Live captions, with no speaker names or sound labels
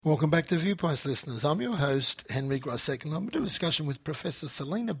Welcome back to ViewPoints, listeners. I'm your host, Henry Grossek, and I'm doing a discussion with Professor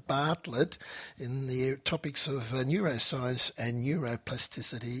Selena Bartlett in the topics of neuroscience and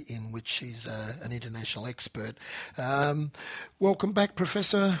neuroplasticity, in which she's an international expert. Welcome back,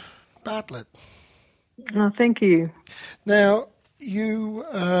 Professor Bartlett. Oh, thank you. Now, you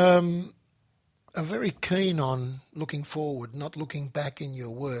are very keen on looking forward, not looking back in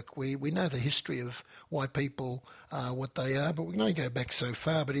your work. We know the history of why people are what they are, but we can only go back so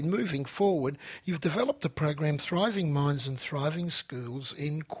far. But in moving forward, you've developed a program, Thriving Minds and Thriving Schools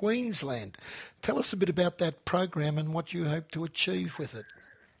in Queensland. Tell us a bit about that program and what you hope to achieve with it.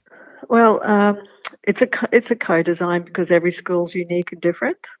 Well, it's a co-design because every school's unique and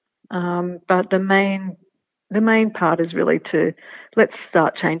different. But the main part is really to let's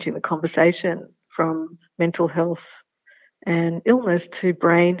start changing the conversation from mental health and illness to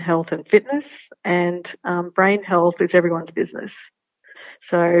brain health and fitness. And brain health is everyone's business.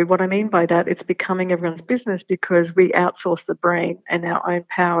 So what I mean by that, it's becoming everyone's business because we outsource the brain and our own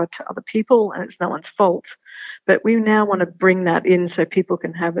power to other people, and it's no one's fault. But we now want to bring that in so people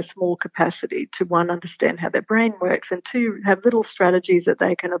can have a small capacity to, one, understand how their brain works, and two, have little strategies that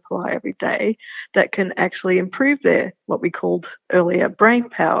they can apply every day that can actually improve their, what we called earlier, brain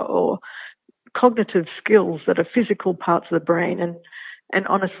power or cognitive skills that are physical parts of the brain. And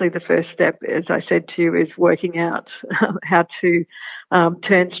honestly, the first step, as I said to you, is working out how to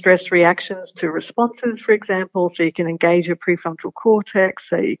turn stress reactions to responses, for example, so you can engage your prefrontal cortex,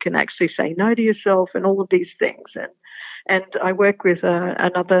 so you can actually say no to yourself and all of these things. And I work with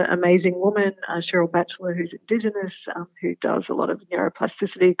another amazing woman, Cheryl Batchelor, who's Indigenous, who does a lot of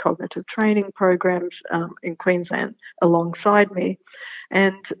neuroplasticity, cognitive training programs in Queensland alongside me.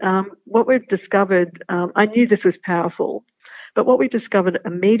 And what we've discovered, I knew this was powerful, but what we discovered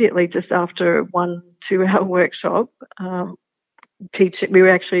immediately just after a 1-2 hour workshop, we were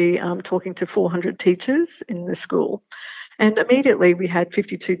actually talking to 400 teachers in the school. And immediately we had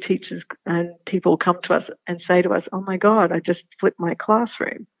 52 teachers and people come to us and say to us, oh my God, I just flipped my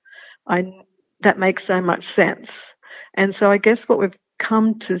classroom. That makes so much sense. And so I guess what we've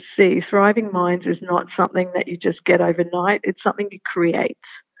come to see, Thriving Minds is not something that you just get overnight. It's something you create.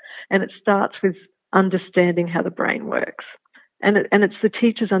 And it starts with understanding how the brain works. And it's the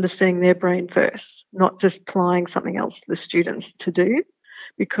teachers understanding their brain first, not just applying something else to the students to do,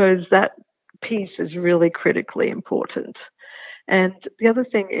 because that piece is really critically important. And the other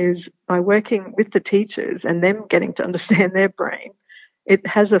thing is, by working with the teachers and them getting to understand their brain, it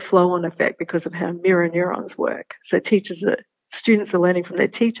has a flow-on effect because of how mirror neurons work. So students are learning from their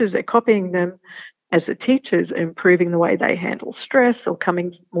teachers, they're copying them as the teachers, improving the way they handle stress or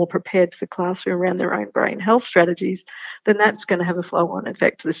coming more prepared to the classroom around their own brain health strategies, then that's going to have a flow-on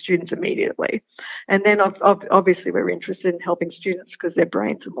effect to the students immediately. And then obviously we're interested in helping students because their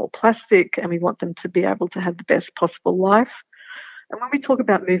brains are more plastic and we want them to be able to have the best possible life. And when we talk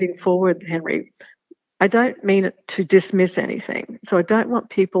about moving forward, Henry, I don't mean it to dismiss anything. So I don't want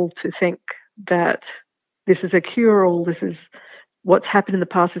people to think that this is a cure-all, this is what's happened in the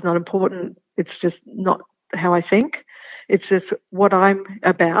past is not important. It's just not how I think. It's just what I'm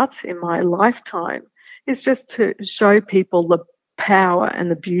about in my lifetime is just to show people the power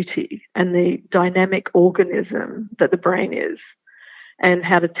and the beauty and the dynamic organism that the brain is and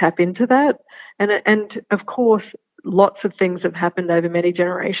how to tap into that. And of course, lots of things have happened over many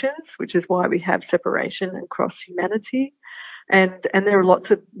generations, which is why we have separation across humanity. And there are lots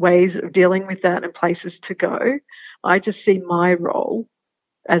of ways of dealing with that and places to go. I just see my role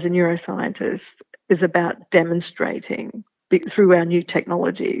as a neuroscientist is about demonstrating through our new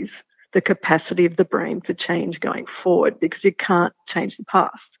technologies the capacity of the brain for change going forward, because you can't change the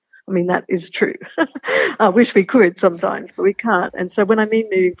past. I mean, that is true. I wish we could sometimes, but we can't. And so when I mean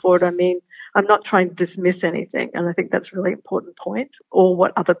moving forward, I mean I'm not trying to dismiss anything, and I think that's a really important point, or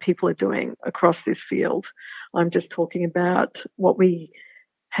what other people are doing across this field. I'm just talking about what we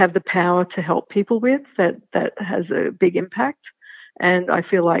have the power to help people with that has a big impact. And I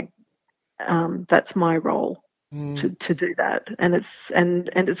feel like that's my role to do that. And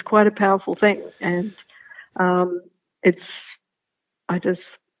it's quite a powerful thing. And I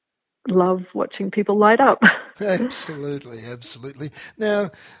just love watching people light up. Absolutely, absolutely.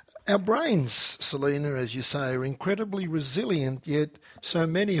 Now, our brains, Selena, as you say, are incredibly resilient, yet so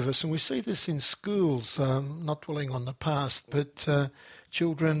many of us, and we see this in schools, not dwelling on the past, but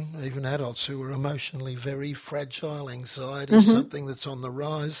children, even adults who are emotionally very fragile, anxiety is something that's on the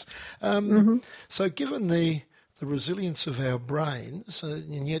rise. So given the resilience of our brains,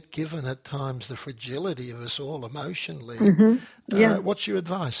 and yet given at times the fragility of us all emotionally, what's your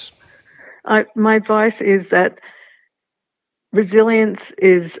advice? My advice is that resilience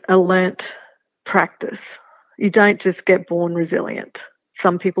is a learnt practice. You don't just get born resilient.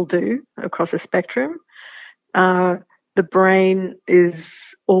 Some people do across a spectrum. The brain is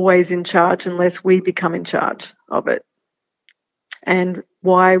always in charge unless we become in charge of it. And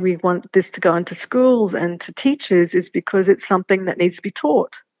why we want this to go into schools and to teachers is because it's something that needs to be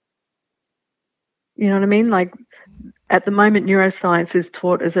taught. You know what I mean? Like at the moment, neuroscience is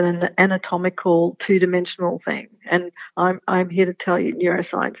taught as an anatomical, two-dimensional thing. And I'm here to tell you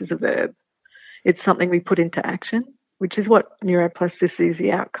neuroscience is a verb. It's something we put into action, which is what neuroplasticity is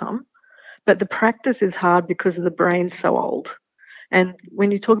the outcome. But the practice is hard because of the brain's so old. And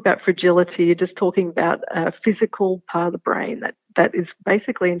when you talk about fragility, you're just talking about a physical part of the brain that is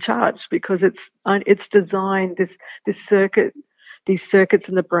basically in charge because it's designed these circuits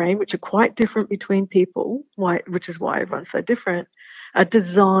in the brain, which are quite different between people, which is why everyone's so different, are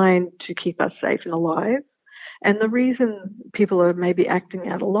designed to keep us safe and alive. And the reason people are maybe acting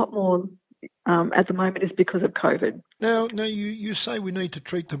out a lot more at the moment is because of COVID. Now, you say we need to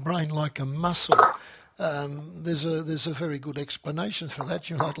treat the brain like a muscle. There's a very good explanation for that.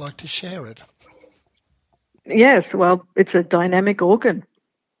 You might like to share it. Yes, well, it's a dynamic organ.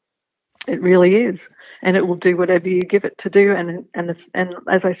 It really is, and it will do whatever you give it to do. And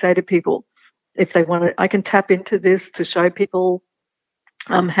as I say to people, if they want to, I can tap into this to show people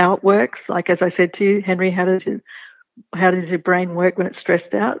how it works. Like as I said to you, Henry, how does your brain work when it's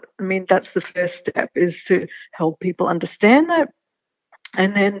stressed out? I mean, that's the first step, is to help people understand that.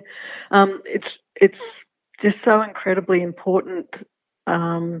 And then it's just so incredibly important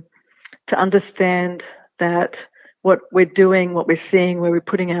to understand that what we're doing, what we're seeing, where we're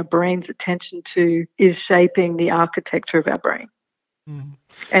putting our brain's attention to is shaping the architecture of our brain. Mm.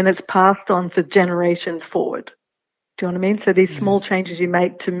 And it's passed on for generations forward. Do you know what I mean? So these small changes you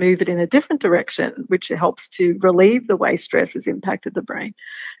make to move it in a different direction, which helps to relieve the way stress has impacted the brain,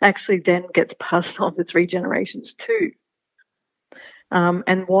 actually then gets passed on for 3 generations too.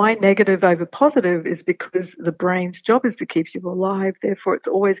 And why negative over positive is because the brain's job is to keep you alive. Therefore, it's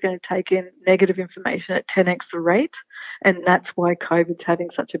always going to take in negative information at 10x the rate. And that's why COVID's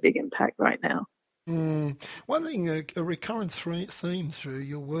having such a big impact right now. One thing, a recurrent theme through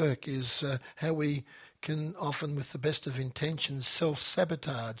your work is how we can often, with the best of intentions,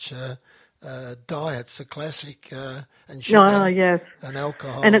 self-sabotage. Diet's a classic, and sugar, yes. and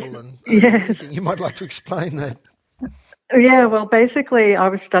alcohol, and yes. You might like to explain that. Yeah, well, basically, I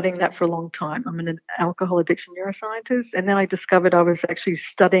was studying that for a long time. I'm an alcohol addiction neuroscientist, and then I discovered I was actually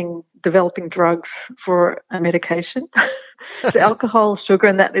developing drugs for a medication. So alcohol, sugar,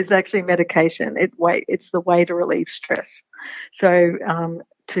 and that is actually medication. It's the way to relieve stress. So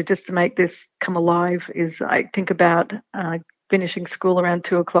to make this come alive is I think about finishing school around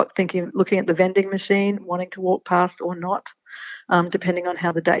 2:00, looking at the vending machine, wanting to walk past or not. Depending on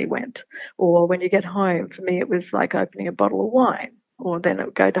how the day went. Or when you get home, for me, it was like opening a bottle of wine, or then it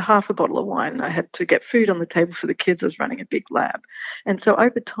would go to half a bottle of wine. I had to get food on the table for the kids. I was running a big lab. And so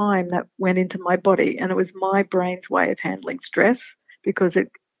over time, that went into my body, and it was my brain's way of handling stress because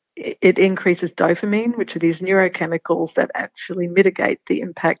it increases dopamine, which are these neurochemicals that actually mitigate the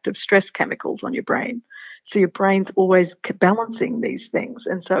impact of stress chemicals on your brain. So your brain's always balancing these things.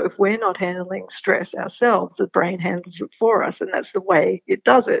 And so if we're not handling stress ourselves, the brain handles it for us, and that's the way it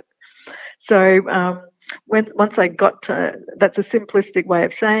does it. So once I got to, that's a simplistic way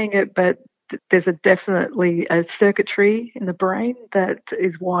of saying it, but there's definitely a circuitry in the brain that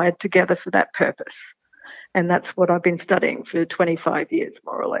is wired together for that purpose. And that's what I've been studying for 25 years,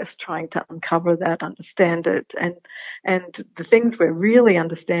 more or less, trying to uncover that, understand it. And the things we're really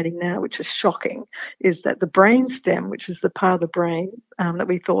understanding now, which is shocking, is that the brain stem, which is the part of the brain that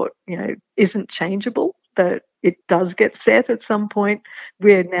we thought, isn't changeable, that it does get set at some point,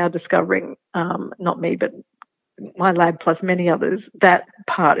 we're now discovering, not me, but my lab plus many others, that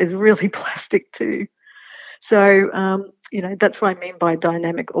part is really plastic too. So, that's what I mean by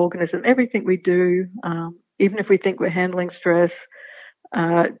dynamic organism. Everything we do, even if we think we're handling stress,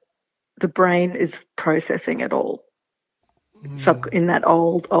 the brain is processing it all. So in that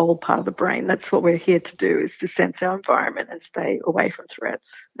old part of the brain, that's what we're here to do, is to sense our environment and stay away from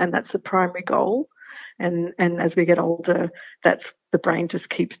threats. And that's the primary goal. And as we get older, that's the brain just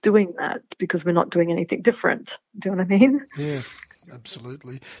keeps doing that because we're not doing anything different. Do you know what I mean? Yeah,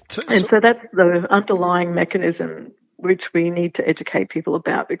 absolutely. And so that's the underlying mechanism which we need to educate people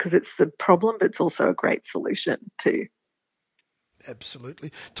about, because it's the problem, but it's also a great solution too.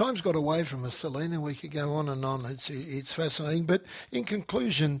 Absolutely. Time's got away from us, Selena. We could go on and on. It's fascinating. But in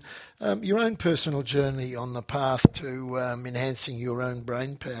conclusion, your own personal journey on the path to enhancing your own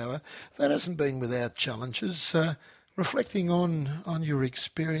brain power, that hasn't been without challenges. Reflecting on your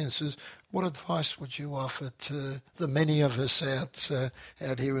experiences, what advice would you offer to the many of us out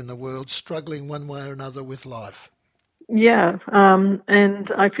here in the world struggling one way or another with life? Yeah,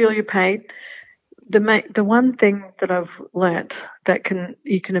 and I feel your pain. The one thing that I've learnt that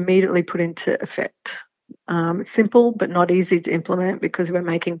you can immediately put into effect, it's simple but not easy to implement because we're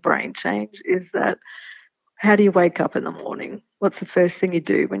making brain change, is that how do you wake up in the morning? What's the first thing you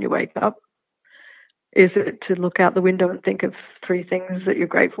do when you wake up? Is it to look out the window and think of 3 things that you're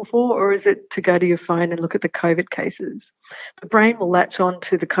grateful for, or is it to go to your phone and look at the COVID cases? The brain will latch on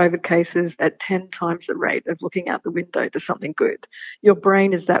to the COVID cases at 10 times the rate of looking out the window to something good. Your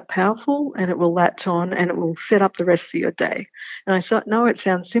brain is that powerful, and it will latch on and it will set up the rest of your day. And I thought, no, it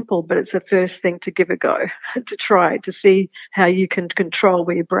sounds simple, but it's the first thing to give a go, to try to see how you can control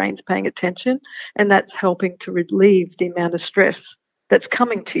where your brain's paying attention. And that's helping to relieve the amount of stress that's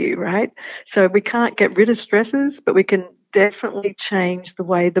coming to you, right? So we can't get rid of stresses, but we can definitely change the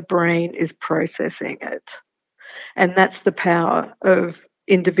way the brain is processing it. And that's the power of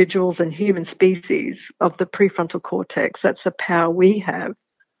individuals and human species of the prefrontal cortex. That's the power we have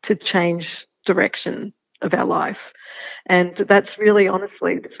to change direction of our life. And that's really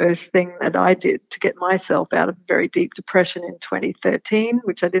honestly the first thing that I did to get myself out of a very deep depression in 2013,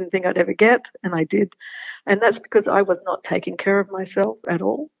 which I didn't think I'd ever get, and I did. And that's because I was not taking care of myself at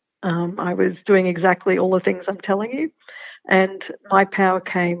all. I was doing exactly all the things I'm telling you. And my power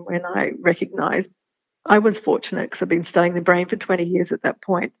came when I recognized I was fortunate because I've been studying the brain for 20 years at that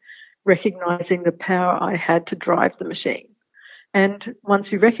point, recognizing the power I had to drive the machine. And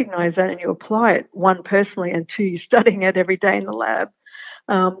once you recognize that and you apply it, one, personally, and two, you're studying it every day in the lab,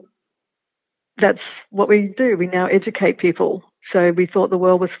 that's what we do. We now educate people. So we thought the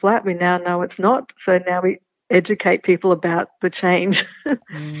world was flat. We now know it's not. So now we educate people about the change.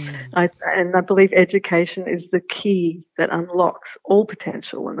 I believe education is the key that unlocks all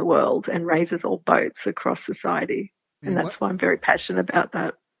potential in the world and raises all boats across society. And that's why I'm very passionate about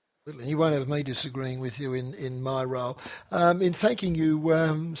that. You won't have me disagreeing with you in my role. In thanking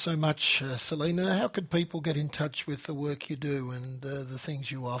you so much, Selena, how could people get in touch with the work you do and the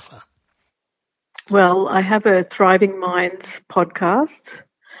things you offer? Well, I have a Thriving Minds podcast.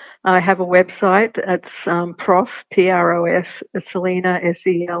 I have a website. It's Prof, P-R-O-F, Selena,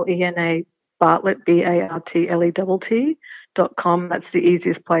 S-E-L-E-N-A, Bartlett, B-A-R-T-L-E-T-T.com. That's the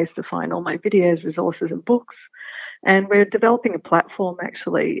easiest place to find all my videos, resources, and books. And we're developing a platform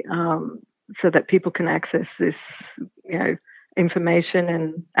actually so that people can access this, information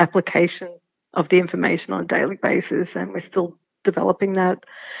and application of the information on a daily basis. And we're still developing that.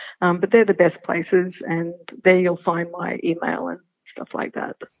 But they're the best places, and there you'll find my email and stuff like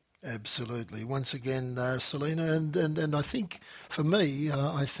that. Absolutely. Once again, Selena, and I think for me,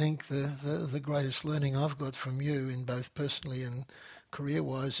 I think the greatest learning I've got from you in both personally and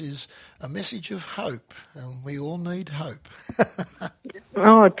career-wise is a message of hope, and we all need hope.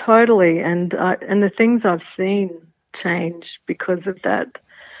 Oh, totally. And the things I've seen change because of that,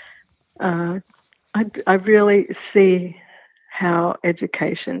 I really see how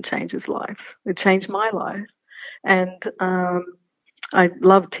education changes lives. It changed my life. And I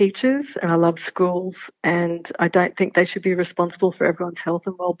love teachers and I love schools, and I don't think they should be responsible for everyone's health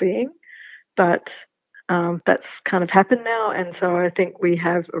and well-being. But that's kind of happened now, and so I think we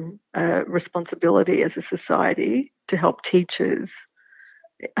have a responsibility as a society to help teachers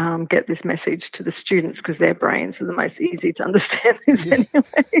get this message to the students, because their brains are the most easy to understand this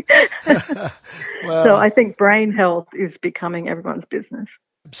anyway. Well, so I think brain health is becoming everyone's business.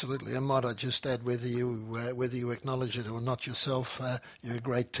 Absolutely, and might I just add, whether you acknowledge it or not yourself, you're a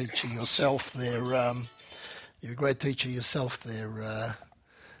great teacher yourself. There, you're a great teacher yourself. There.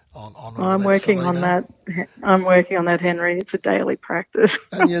 I'm working on that. I'm working on that, Henry. It's a daily practice.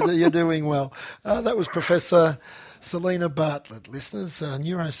 And you're doing well. That was Professor Selena Bartlett, listeners.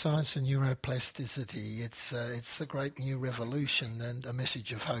 Neuroscience and neuroplasticity. It's the great new revolution, and a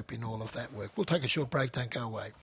message of hope in all of that work. We'll take a short break. Don't go away.